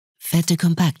Fette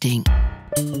Compacting.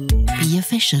 Be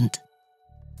efficient.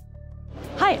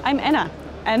 Hi, I'm Anna,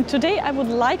 and today I would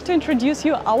like to introduce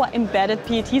you our embedded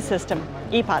PAT system,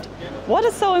 ePAT. What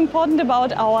is so important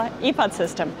about our ePAT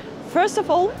system? First of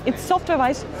all, it's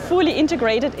software-wise fully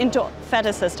integrated into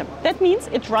Fette system. That means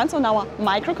it runs on our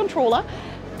microcontroller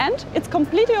and it's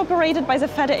completely operated by the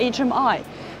Fette HMI.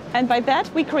 And by that,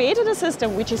 we created a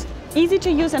system which is easy to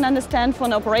use and understand for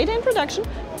an operator in production,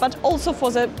 but also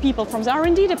for the people from the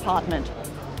R&D department.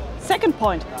 Second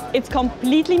point, it's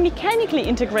completely mechanically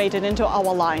integrated into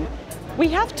our line. We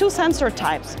have two sensor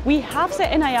types. We have the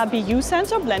NIRBU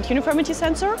sensor, blend uniformity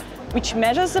sensor, which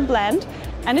measures the blend,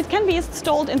 and it can be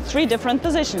installed in 3 different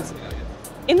positions.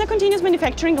 In the continuous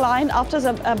manufacturing line after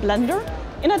the blender,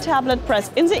 in a tablet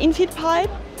press in the infeed pipe,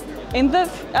 in the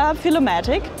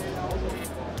philomatic.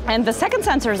 And the second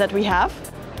sensor that we have,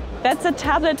 that's a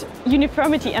tablet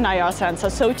uniformity NIR sensor,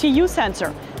 so TU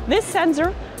sensor. This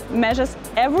sensor measures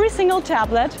every single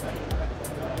tablet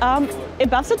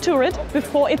above the turret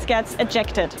before it gets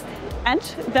ejected. And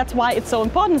that's why it's so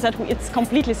important that it's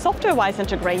completely software-wise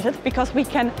integrated, because we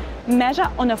can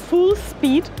measure on a full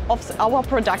speed of our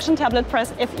production tablet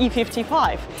press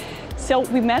FE55. So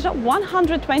we measure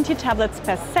 120 tablets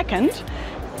per second,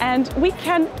 and we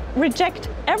can reject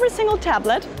every single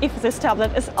tablet if this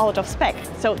tablet is out of spec.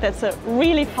 So that's a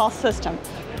really fast system.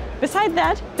 Besides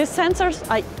that, the sensors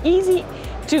are easy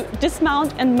to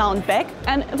dismount and mount back,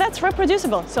 and that's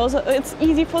reproducible, so it's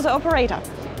easy for the operator.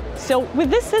 So with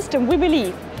this system, we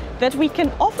believe that we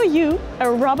can offer you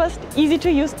a robust, easy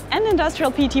to use and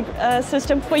industrial PAT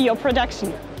system for your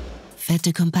production.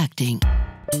 Fette Compacting.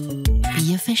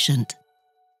 Be efficient.